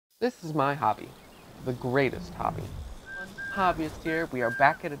This is my hobby, the greatest hobby. Hobbyist here, we are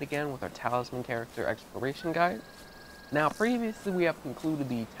back at it again with our Talisman character exploration guide. Now previously we have concluded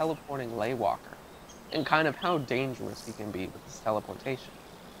the teleporting Laywalker, and kind of how dangerous he can be with his teleportation.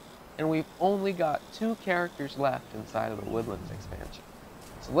 And we've only got 2 characters left inside of the Woodlands expansion.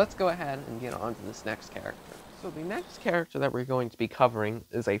 So let's go ahead and get on to this next character. So the next character that we're going to be covering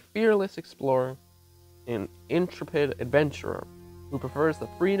is a fearless explorer and intrepid adventurer who prefers the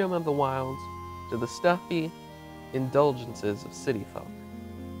freedom of the wilds to the stuffy indulgences of city folk.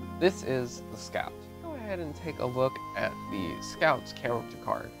 This is the Scout. Go ahead and take a look at the Scout's character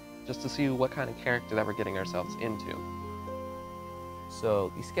card, just to see what kind of character that we're getting ourselves into.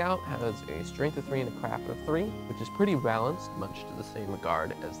 So the Scout has a strength of 3 and a craft of 3, which is pretty balanced, much to the same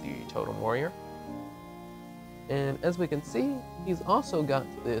regard as the Totem Warrior. And as we can see, he's also got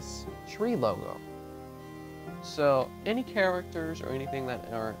this tree logo. So any characters or anything that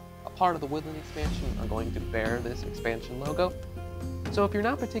are a part of the Woodland expansion are going to bear this expansion logo. So if you're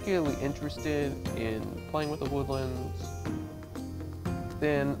not particularly interested in playing with the Woodlands,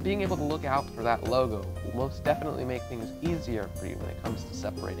 then being able to look out for that logo will most definitely make things easier for you when it comes to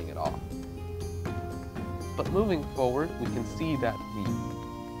separating it off. But moving forward, we can see that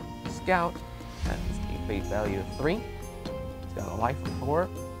the Scout has a fate value of 3. He's got a life of 4.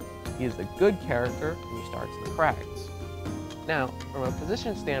 He is a good character, and he starts in the crags. Now, from a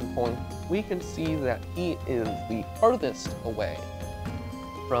position standpoint, we can see that he is the furthest away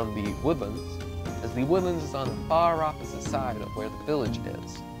from the Woodlands, as the Woodlands is on the far opposite side of where the village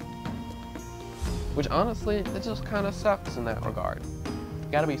is. Which honestly, it just kind of sucks in that regard.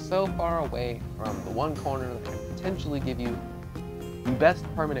 You gotta be so far away from the one corner that can potentially give you the best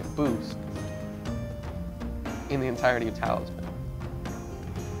permanent boost in the entirety of Talisman.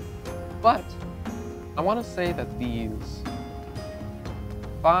 But I want to say that these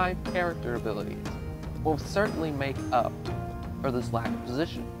 5 character abilities will certainly make up for this lack of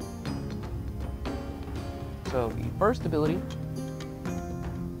position. So the first ability,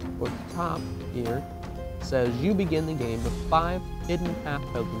 towards the top here, says you begin the game with 5 hidden path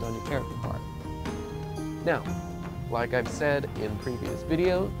tokens on your character card. Now, like I've said in previous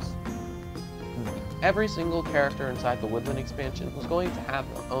videos, every single character inside the Woodland expansion was going to have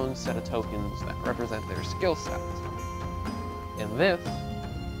their own set of tokens that represent their skill sets. And this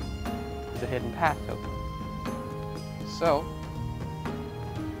is a hidden path token. So,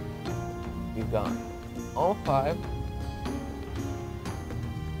 you've got all 5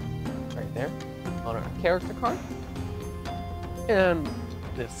 right there on our character card. And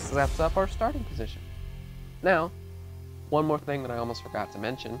this sets up our starting position. Now, one more thing that I almost forgot to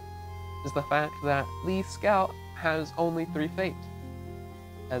mention is the fact that the Scout has only 3 fate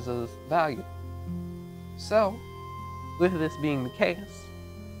as a value. So, with this being the case,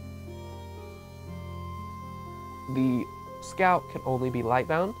 the Scout can only be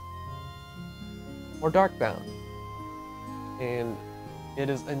lightbound or darkbound. And it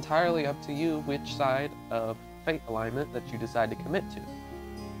is entirely up to you which side of fate alignment that you decide to commit to.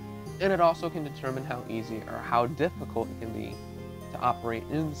 And it also can determine how easy or how difficult it can be to operate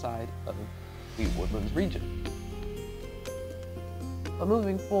inside of the Woodlands region. But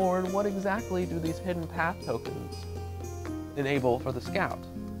moving forward, what exactly do these hidden path tokens enable for the Scout?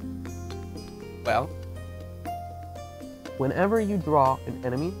 Well, whenever you draw an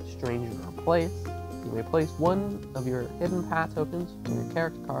enemy, stranger, or place, you may place one of your hidden path tokens from your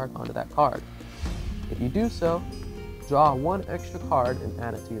character card onto that card. If you do so, draw 1 extra card and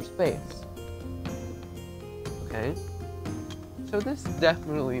add it to your space. Okay? So this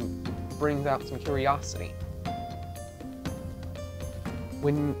definitely brings out some curiosity.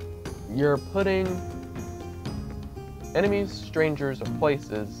 When you're putting enemies, strangers, or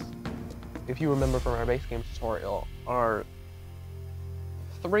places, if you remember from our base game tutorial, are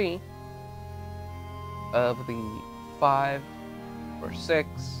 3 of the 5 or 6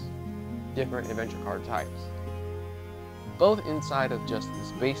 different adventure card types. Both inside of just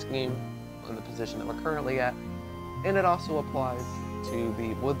this base game and the position that we're currently at, and it also applies to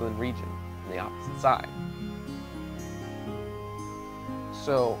the Woodland region on the opposite side.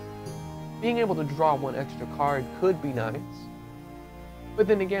 So, being able to draw 1 extra card could be nice, but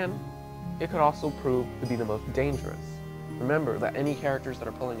then again, it could also prove to be the most dangerous. Remember that any characters that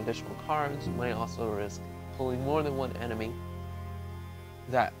are pulling additional cards may also risk pulling more than 1 enemy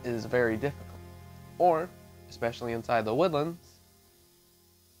that is very difficult. Or, especially inside the Woodlands,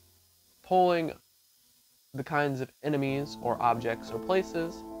 pulling the kinds of enemies or objects or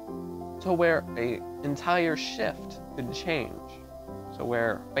places to where an entire shift could change. So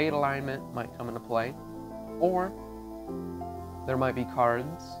where fate alignment might come into play, or there might be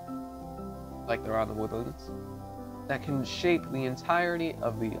cards, like there are in the Woodlands, that can shape the entirety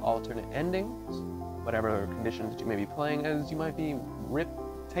of the alternate endings, whatever conditions you may be playing as. You might be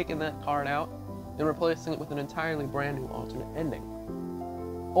taking that card out and replacing it with an entirely brand new alternate ending.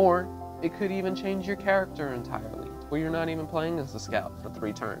 Or it could even change your character entirely, where you're not even playing as the scout for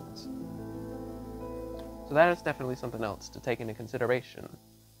 3 turns. So that is definitely something else to take into consideration,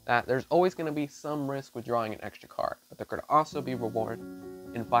 that there's always going to be some risk with drawing an extra card, but there could also be reward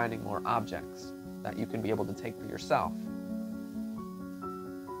in finding more objects that you can be able to take for yourself.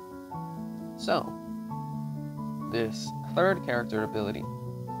 So, this third character ability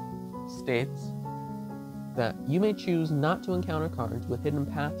states that you may choose not to encounter cards with hidden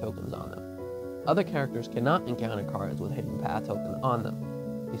path tokens on them. Other characters cannot encounter cards with a hidden path token on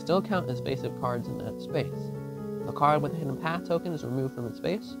them. They still count as basic cards in that space. If a card with a hidden path token is removed from its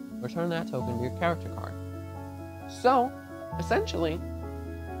base, return that token to your character card. So, essentially,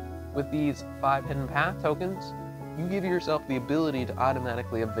 with these 5 hidden path tokens, you give yourself the ability to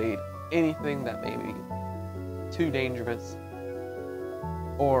automatically evade anything that may be too dangerous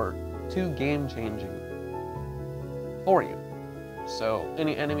or too game-changing for you. So,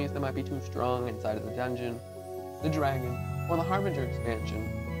 any enemies that might be too strong inside of the dungeon, the dragon, or the Harbinger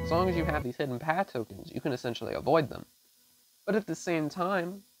expansion, as long as you have these hidden path tokens, you can essentially avoid them. But at the same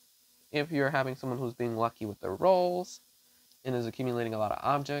time, if you're having someone who's being lucky with their rolls and is accumulating a lot of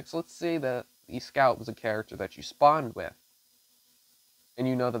objects, let's say that the scout was a character that you spawned with, and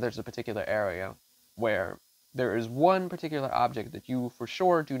you know that there's a particular area where there is one particular object that you for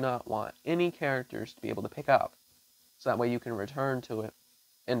sure do not want any characters to be able to pick up, so that way you can return to it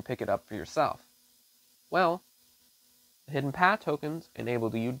and pick it up for yourself. Well, the hidden path tokens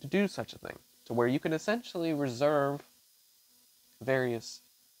enable you to do such a thing, to where you can essentially reserve various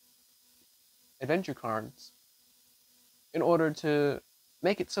adventure cards in order to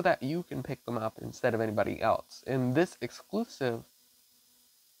make it so that you can pick them up instead of anybody else. And this exclusive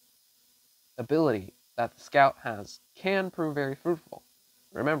ability that the scout has can prove very fruitful.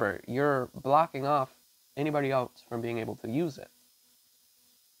 Remember, you're blocking off anybody else from being able to use it.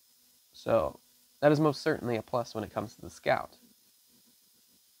 So, that is most certainly a plus when it comes to the scout.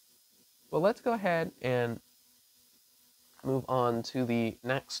 Well, let's go ahead and move on to the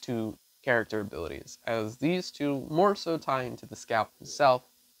next 2 character abilities, as these 2 more so tie into the scout himself,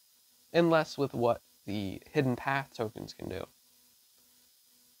 and less with what the hidden path tokens can do.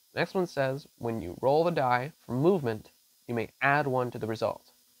 Next one says, when you roll the die for movement, you may add 1 to the result.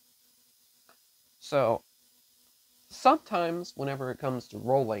 So, sometimes whenever it comes to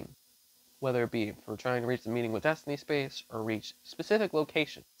rolling, whether it be for trying to reach the meeting with Destiny space or reach specific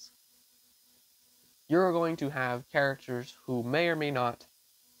locations, you're going to have characters who may or may not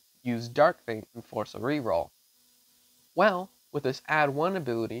use Dark Fate and force a reroll. Well, with this add 1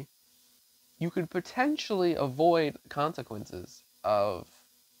 ability, you could potentially avoid the consequences of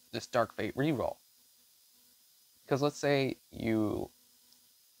this Dark Fate reroll. Because let's say you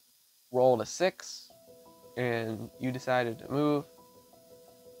rolled a 6 and you decided to move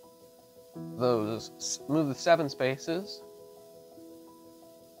the 7 spaces,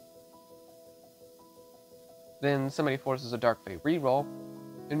 then somebody forces a Dark Fate reroll,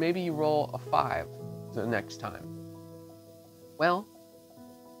 and maybe you roll a 5 the next time. Well,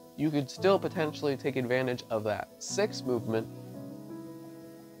 you could still potentially take advantage of that 6 movement,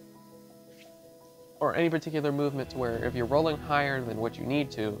 or any particular movement to where if you're rolling higher than what you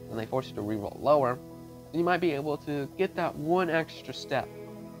need to, and they force you to reroll lower, you might be able to get that 1 extra step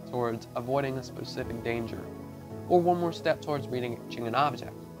towards avoiding a specific danger, or 1 more step towards reaching an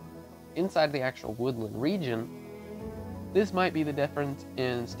object. Inside the actual woodland region, this might be the difference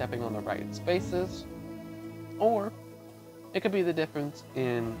in stepping on the right spaces, or it could be the difference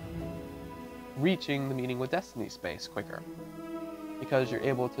in reaching the meeting with Destiny space quicker, because you're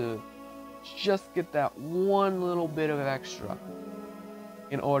able to just get that 1 little bit of extra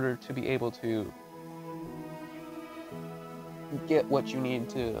in order to be able to get what you need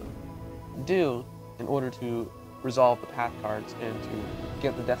to do in order to resolve the path cards and to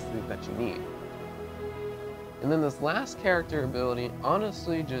get the destiny that you need. And then this last character ability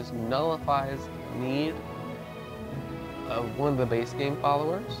honestly just nullifies the need of one of the base game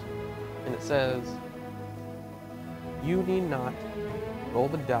followers, and it says, you need not roll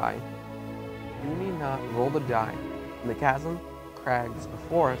the die. You need not roll the die in the chasm, crags, or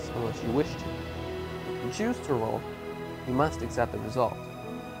forest unless you wish to. If you choose to roll, you must accept the result.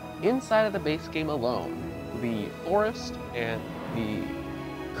 Inside of the base game alone, the forest and the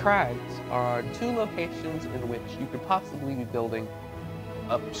crags are 2 locations in which you could possibly be building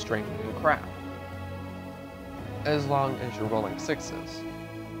up strength and craft. as long as you're rolling 6s.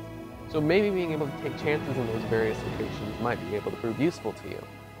 So maybe being able to take chances in those various locations might be able to prove useful to you.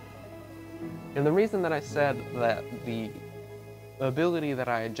 And the reason that I said that the ability that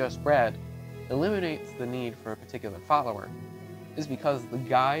I had just read eliminates the need for a particular follower is because the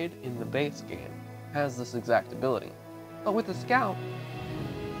guide in the base game has this exact ability. But with the scout,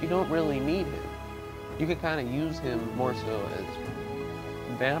 you don't really need him. You can kind of use him more so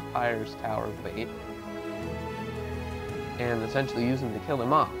as Vampire's Tower bait, and essentially use him to kill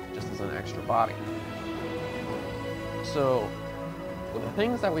him off, just as an extra body. So, with the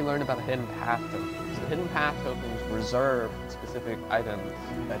things that we learned about the Hidden Path tokens, the Hidden Path tokens reserve specific items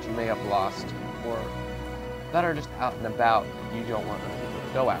that you may have lost, or that are just out and about that you don't want other people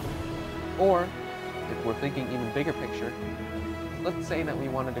to go out. Or, if we're thinking even bigger picture, let's say that we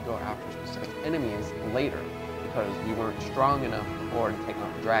wanted to go after specific enemies later, because we weren't strong enough before to take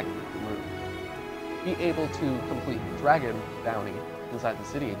on the dragon. Be able to complete the dragon bounty inside the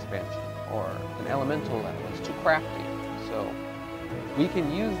city expansion, or an elemental that was too crafty. So we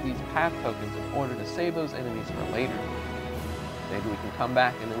can use these path tokens in order to save those enemies for later. Maybe we can come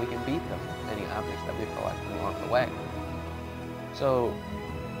back and then we can beat them with any objects that we collect along the way. So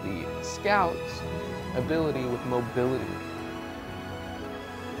the scout's ability with mobility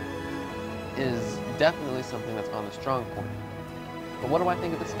is definitely something that's on the strong point. But what do I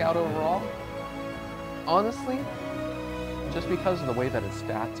think of the scout overall? Honestly, just because of the way that his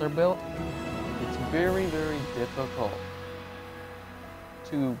stats are built, it's very, very difficult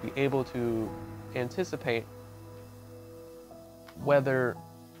to be able to anticipate whether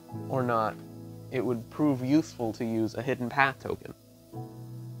or not it would prove useful to use a hidden path token.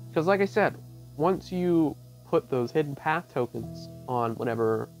 Because like I said, once you put those hidden path tokens on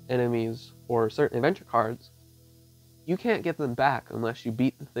whatever enemies or certain adventure cards, you can't get them back unless you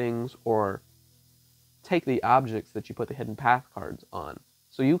beat the things or take the objects that you put the hidden path cards on.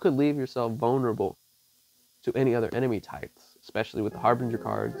 So you could leave yourself vulnerable to any other enemy types, especially with the Harbinger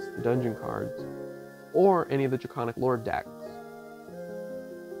cards, the dungeon cards, or any of the Draconic Lord decks.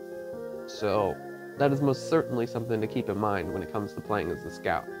 So that is most certainly something to keep in mind when it comes to playing as the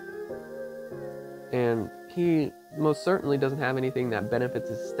scout. And he most certainly doesn't have anything that benefits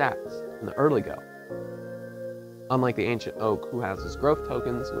his stats in the early go. Unlike the Ancient Oak, who has his growth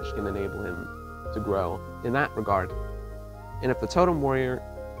tokens, which can enable him to grow in that regard. And if the Totem Warrior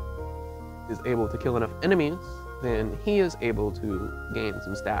is able to kill enough enemies, then he is able to gain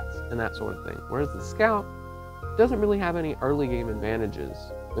some stats and that sort of thing. Whereas the Scout doesn't really have any early game advantages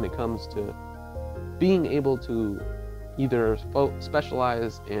when it comes to being able to either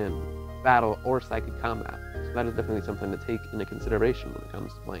specialize in battle or psychic combat. So that is definitely something to take into consideration when it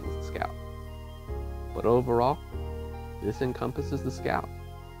comes to playing as the Scout. But overall, this encompasses the Scout.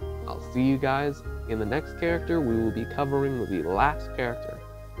 I'll see you guys in the next character we will be covering with the last character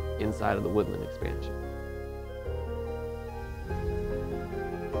inside of the Woodland Expansion.